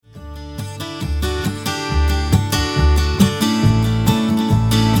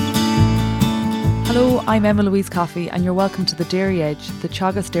I'm Emma Louise Coffey and you're welcome to The Dairy Edge, the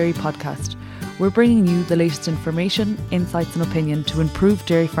Teagasc Dairy podcast. We're bringing you the latest information, insights and opinion to improve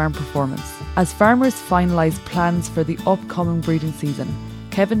dairy farm performance. As farmers finalise plans for the upcoming breeding season,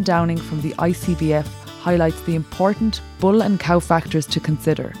 Kevin Downing from the ICBF highlights the important bull and cow factors to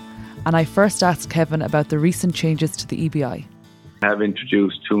consider. And I first asked Kevin about the recent changes to the EBI. Have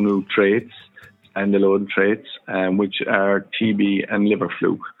introduced two new traits, standalone traits, which are TB and liver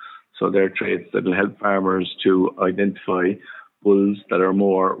fluke. So they're traits that will help farmers to identify bulls that are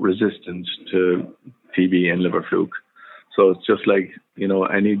more resistant to TB and liver fluke. So it's just like,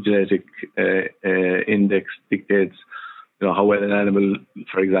 any genetic index dictates, how well an animal,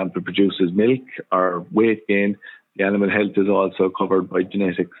 for example, produces milk or weight gain. The animal health is also covered by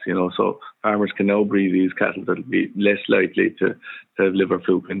genetics, so farmers can now breed these cattle that will be less likely to have liver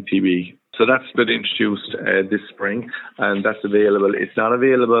fluke and TB. So that's been introduced this spring, and that's available. It's not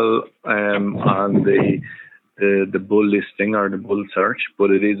available on the bull listing or the bull search, but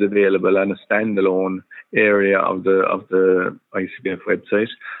it is available on a standalone area of the ICBF website,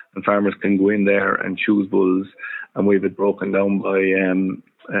 and farmers can go in there and choose bulls, and we have it broken down by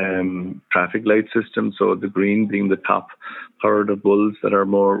traffic light system. So the green being the top herd of bulls that are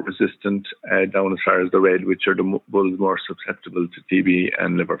more resistant, down as far as the red, which are the bulls more susceptible to TB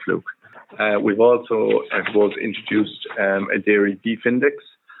and liver fluke. We've also, introduced a dairy beef index,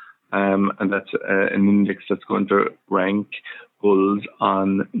 and that's an index that's going to rank bulls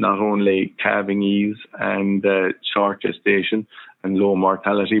on not only calving ease and short gestation and low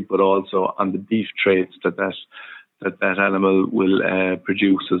mortality, but also on the beef traits that animal will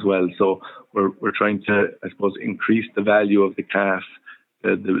produce as well. So we're trying to, increase the value of the calf,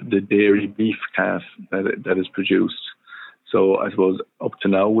 the dairy beef calf that is produced. So I suppose up to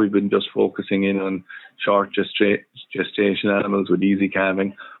now we've been just focusing in on short gestation animals with easy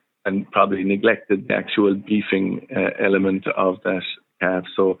calving, and probably neglected the actual beefing element of that calf.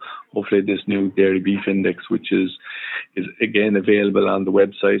 So hopefully this new dairy beef index, which is again available on the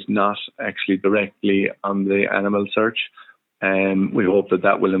website, not actually directly on the animal search, we hope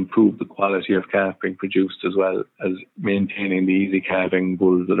that will improve the quality of calf being produced as well as maintaining the easy calving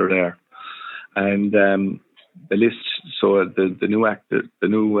bulls that are there. And the list, so the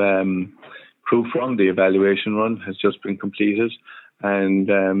new proof run, the evaluation run, has just been completed, and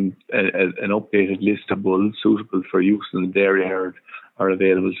an updated list of bulls suitable for use in the dairy herd are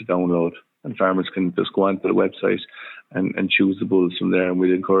available to download, and farmers can just go onto the website and choose the bulls from there. And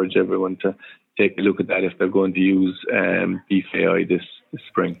we'd encourage everyone to take a look at that if they're going to use beef AI this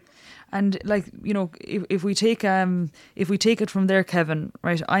spring. And if we take it from there, Kevin,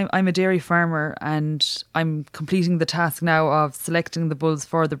 right? I'm a dairy farmer and I'm completing the task now of selecting the bulls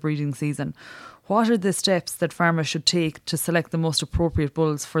for the breeding season. What are the steps that farmers should take to select the most appropriate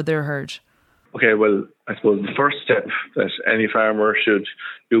bulls for their herd? Okay, well, I suppose the first step that any farmer should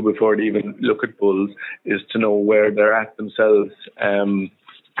do before they even look at bulls is to know where they're at themselves,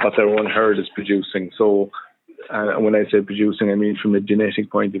 what their own herd is producing. So when I say producing, I mean from a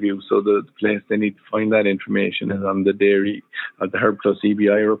genetic point of view. So the place they need to find that information is on the Herd Plus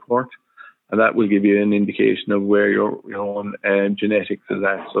EBI report, and that will give you an indication of where your own genetics is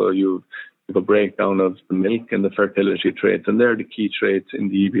at. So you have a breakdown of the milk and the fertility traits, and they're the key traits in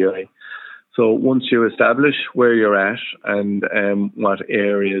the EBI. So once you establish where you're at and what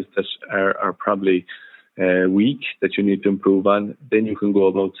areas that are probably weak that you need to improve on, then you can go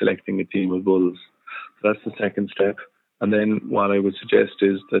about selecting a team of bulls. So that's the second step. And then what I would suggest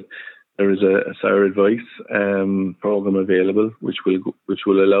is that there is a sire advice program available, which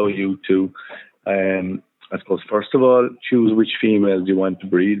will allow you to, first of all, choose which females you want to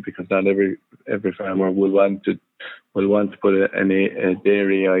breed, because not every farmer will want to put a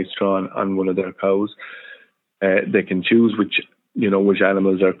dairy eye straw on one of their cows. They can choose which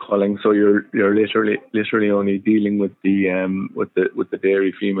animals are culling. So you're literally only dealing with the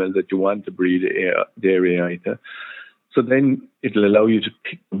dairy females that you want to breed a dairy eye to. So then it'll allow you to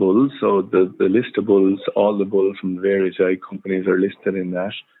pick the bulls. So the list of bulls, all the bulls from the various eye companies are listed in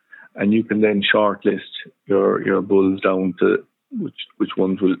that, and you can then shortlist your bulls down to which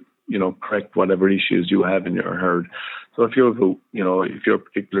ones will correct whatever issues you have in your herd. So if you're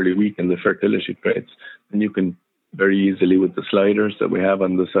particularly weak in the fertility traits, then you can very easily, with the sliders that we have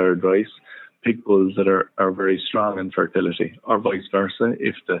on the sire advice, pick bulls that are very strong in fertility, or vice versa.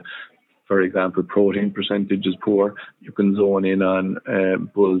 If for example, protein percentage is poor, you can zone in on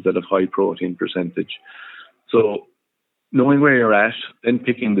bulls that have high protein percentage. So knowing where you're at, then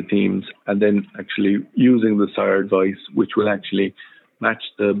picking the teams, and then actually using the sire advice, which will actually match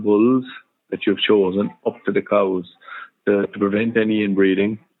the bulls that you've chosen up to the cows to prevent any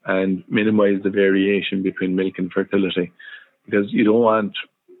inbreeding and minimize the variation between milk and fertility, because you don't want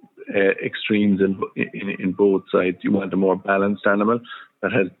extremes in both sides. You want a more balanced animal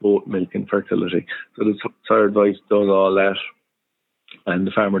that has both milk and fertility. So the sire advice does all that, and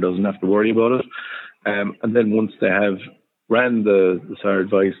the farmer doesn't have to worry about it. And then once they have ran the sire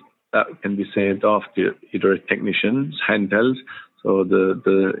advice, that can be saved off to either a technician's handheld, so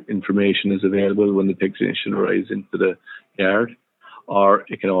the information is available when the technician arrives into the yard, or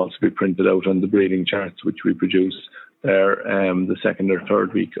it can also be printed out on the breeding charts, which we produce there the second or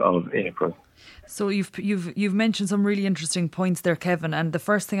third week of April. So you've mentioned some really interesting points there, Kevin, and the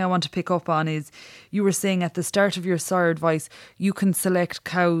first thing I want to pick up on is you were saying at the start of your sire advice you can select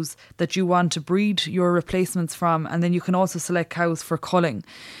cows that you want to breed your replacements from, and then you can also select cows for culling.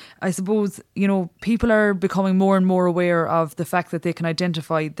 I suppose, people are becoming more and more aware of the fact that they can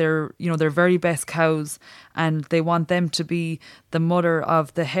identify their very best cows, and they want them to be the mother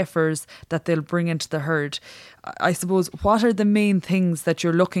of the heifers that they'll bring into the herd. I suppose, what are the main things that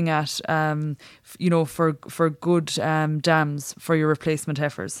you're looking at, for good dams for your replacement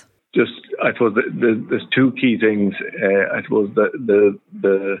heifers? Just, I suppose, there's two key things. I suppose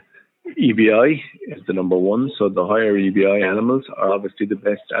the EBI is the number one. So the higher EBI animals are obviously the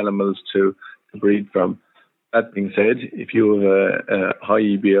best animals to breed from. That being said, if you have a high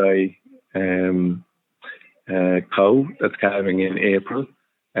EBI cow that's calving in April,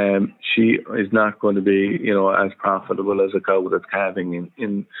 she is not going to be, as profitable as a cow that's calving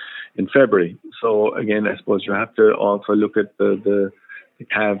in February. So again, I suppose you have to also look at the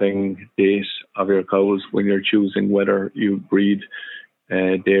calving date of your cows when you're choosing whether you breed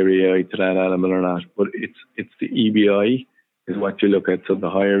dairy to that animal or not. But it's the EBI is what you look at. So the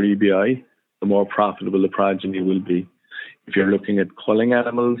higher EBI, the more profitable the progeny will be. If you're looking at culling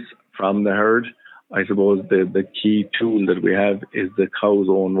animals from the herd, I suppose the key tool that we have is the cow's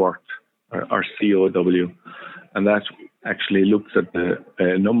own worth, or COW. And that actually looks at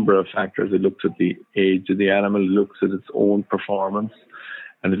a number of factors. It looks at the age of the animal, it looks at its own performance,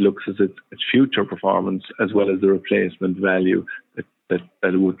 and it looks at its future performance, as well as the replacement value that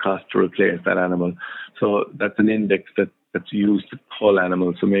it would cost to replace that animal. So that's an index that's used to cull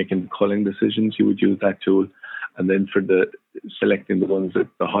animals. So making culling decisions, you would use that tool. And then for selecting the ones that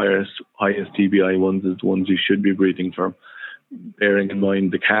the highest EBI ones is the ones you should be breeding from, bearing in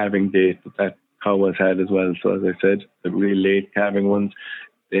mind the calving date that cow has had as well. So as I said, the really late calving ones,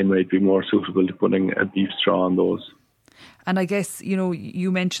 they might be more suitable to putting a beef straw on those. And I guess,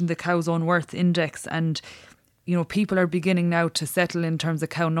 you mentioned the cow's own worth index, and people are beginning now to settle in terms of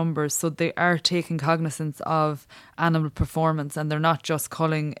cow numbers, so they are taking cognizance of animal performance, and they're not just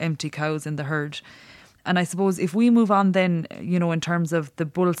culling empty cows in the herd. And I suppose if we move on then, in terms of the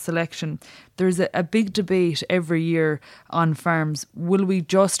bull selection, there's a big debate every year on farms. Will we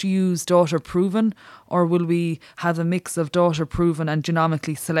just use daughter proven, or will we have a mix of daughter proven and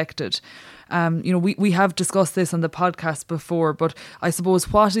genomically selected? We have discussed this on the podcast before, but I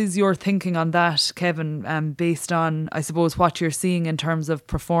suppose, what is your thinking on that, Kevin, based on, I suppose, what you're seeing in terms of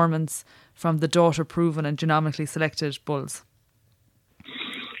performance from the daughter proven and genomically selected bulls?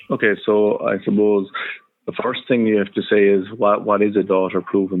 Okay, so I suppose the first thing you have to say is what is a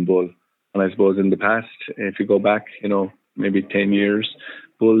daughter-proven bull? And I suppose in the past, if you go back, maybe 10 years,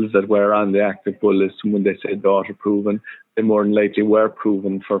 bulls that were on the active bull list, when they said daughter-proven, they more than likely were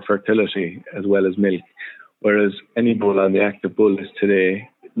proven for fertility as well as milk. Whereas any bull on the active bull list today,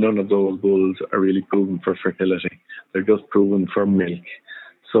 none of those bulls are really proven for fertility. They're just proven for milk.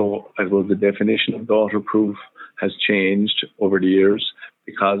 So I suppose the definition of daughter-proof has changed over the years,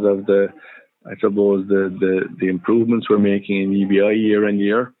 because of the improvements we're making in EBI year on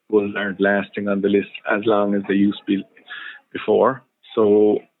year. Bulls aren't lasting on the list as long as they used to be before.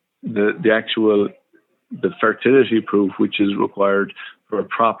 So the fertility proof, which is required for a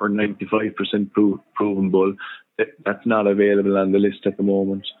proper 95% proven bull, that's not available on the list at the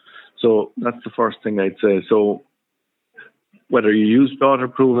moment. So that's the first thing I'd say. So whether you use daughter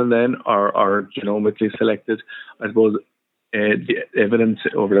proven then or genomically selected, I suppose the evidence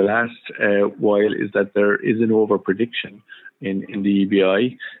over the last while is that there is an over-prediction in the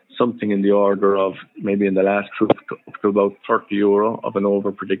EBI, something in the order of maybe in the last group up to about €30 of an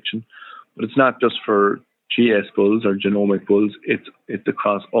over-prediction. But it's not just for GS bulls or genomic bulls, it's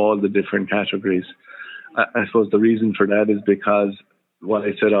across all the different categories. I suppose the reason for that is because what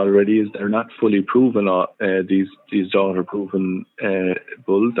I said already is they're not fully proven, these daughter-proven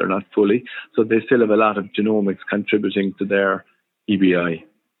bulls, they're not fully. So they still have a lot of genomics contributing to their EBI.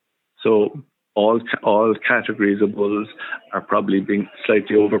 So all categories of bulls are probably being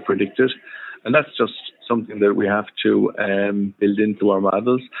slightly over-predicted. And that's just something that we have to build into our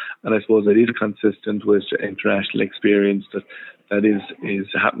models, and I suppose it is consistent with international experience that is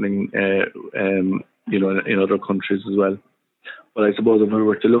happening, in other countries as well. But I suppose if we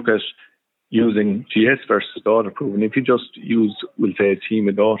were to look at using GS versus daughter-proven, if you just use, we'll say, a team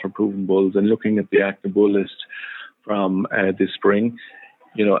of daughter-proven bulls and looking at the active bull list from this spring,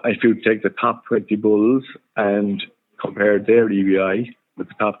 if you take the top 20 bulls and compare their EBI with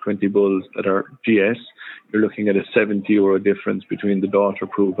the top 20 bulls that are GS, you're looking at a €70 difference between the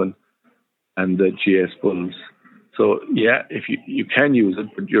daughter-proven and the GS bulls. So yeah, if you can use it,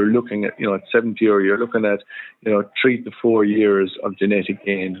 but you're looking at, at €70, you're looking at, 3 to 4 years of genetic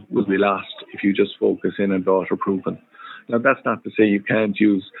gain will be lost if you just focus in on daughter-proven. Now, that's not to say you can't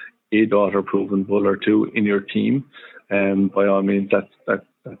use a daughter-proven bull or two in your team. By all means, that's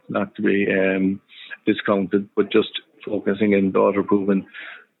not to be discounted, but just focusing in daughter-proven,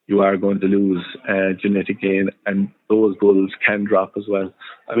 you are going to lose genetic gain, and those bulls can drop as well.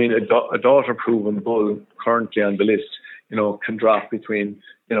 I mean, a daughter-proven bull currently on the list, can drop between,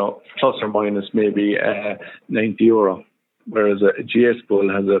 plus or minus maybe €90, whereas a GS bull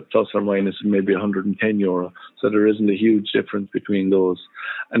has a plus or minus maybe €110. So there isn't a huge difference between those.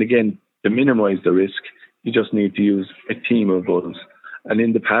 And again, to minimize the risk, you just need to use a team of bulls. And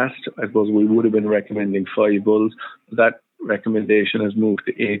in the past, I suppose we would have been recommending 5 bulls. That recommendation has moved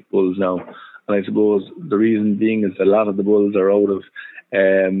to 8 bulls now. And I suppose the reason being is a lot of the bulls are out of,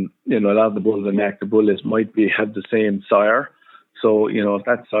 a lot of the bulls in the active bull list might have the same sire. So, if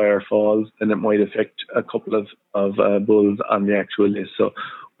that sire falls, then it might affect a couple of bulls on the actual list. So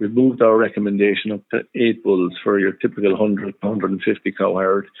we've moved our recommendation up to 8 bulls for your typical 100 to 150 cow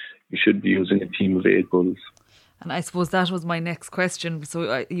herd. You should be using a team of 8 bulls. And I suppose that was my next question.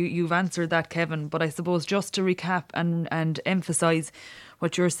 So you've answered that, Kevin. But I suppose just to recap and emphasise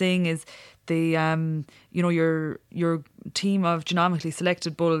what you're saying is the your team of genomically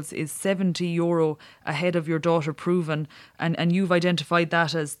selected bulls is €70 ahead of your daughter proven, and you've identified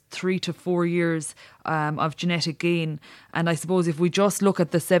that as 3 to 4 years of genetic gain. And I suppose if we just look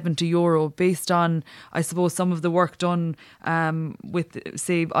at the €70 based on, I suppose, some of the work done with,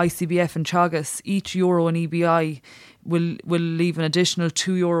 say, ICBF and Chagas, each euro in EBI will leave an additional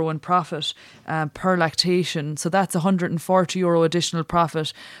 €2 in profit per lactation. So that's €140 additional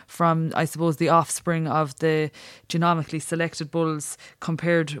profit from, I suppose, the offspring of the genomically selected bulls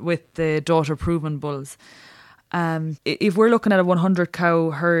compared with the daughter proven bulls. If we're looking at a 100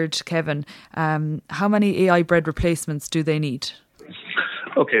 cow herd, Kevin, how many AI bred replacements do they need?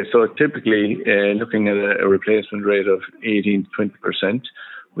 Okay, so typically looking at a replacement rate of 18 to 20%,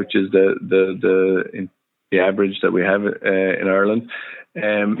 which is the average that we have in Ireland.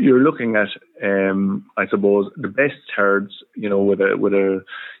 You're looking at, I suppose, the best herds, with a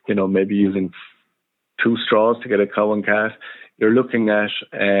maybe using 2 straws to get a cow and calf. You're looking at,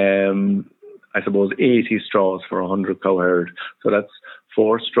 I suppose, 80 straws for a 100 cow herd. So that's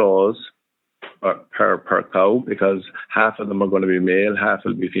 4 straws per cow, because half of them are going to be male, half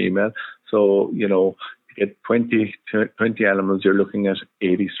will be female. So, to get 20 animals, you're looking at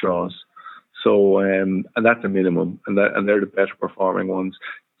 80 straws. So, and that's a minimum, and they're the better performing ones.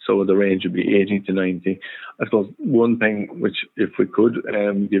 So the range would be 80 to 90. I suppose one thing which, if we could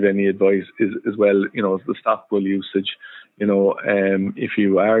give any advice, is as well, is the stock bull usage. If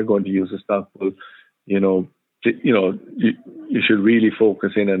you are going to use a stock bull, you should really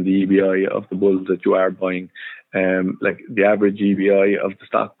focus in on the EBI of the bulls that you are buying. Like the average EBI of the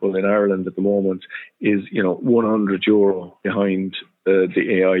stock bull in Ireland at the moment is, €100 behind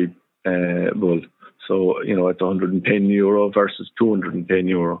the AI bull. So, it's €110 versus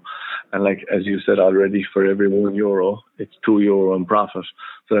 €210. And like, as you said already, for every €1, it's €2 in profit.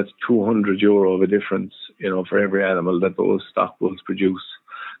 So that's €200 of a difference, for every animal that those stock bulls produce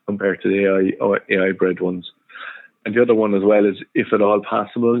compared to the AI bred ones. And the other one as well is, if at all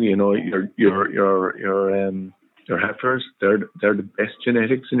possible, your heifers, they're the best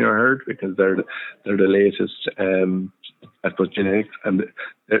genetics in your herd, because they're the latest I suppose genetics, and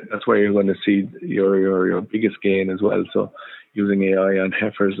that's where you're going to see your biggest gain as well. So using AI on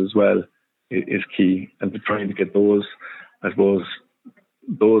heifers as well is key, and trying to get those, I suppose,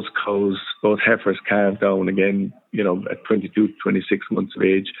 those cows, those heifers calved down again, at 22, 26 months of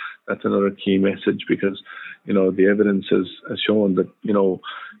age. That's another key message, because, the evidence has shown that,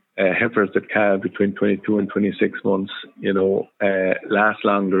 heifers that calve between 22 and 26 months, last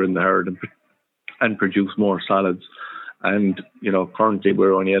longer in the herd and produce more solids. And, currently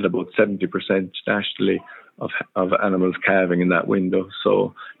we're only at about 70% nationally of animals calving in that window.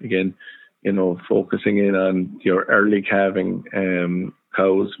 So again, focusing in on your early calving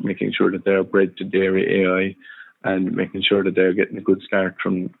cows, making sure that they're bred to dairy AI, and making sure that they're getting a good start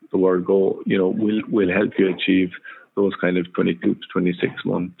from the word go, will help you achieve those kind of 22 to 26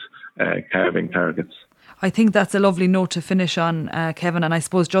 month calving targets. I think that's a lovely note to finish on, Kevin. And I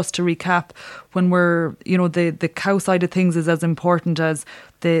suppose just to recap, when we're, the cow side of things is as important as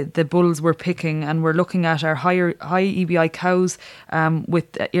the bulls we're picking, and we're looking at our high EBI cows with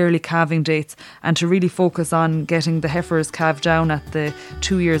early calving dates, and to really focus on getting the heifers calved down at the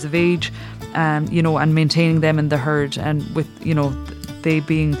 2 years of age, and maintaining them in the herd, and with, they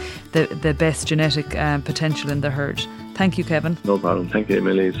being the best genetic potential in the herd. Thank you, Kevin. No problem. Thank you,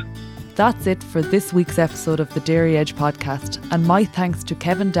 Emilise. That's it for this week's episode of the Dairy Edge podcast, and my thanks to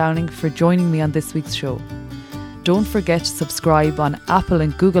Kevin Downing for joining me on this week's show. Don't forget to subscribe on Apple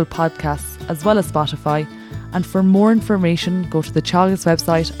and Google Podcasts as well as Spotify, and for more information go to the Teagasc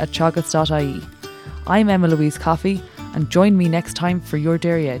website at teagasc.ie. I'm Emma Louise Coffey, and join me next time for your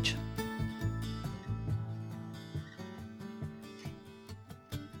Dairy Edge.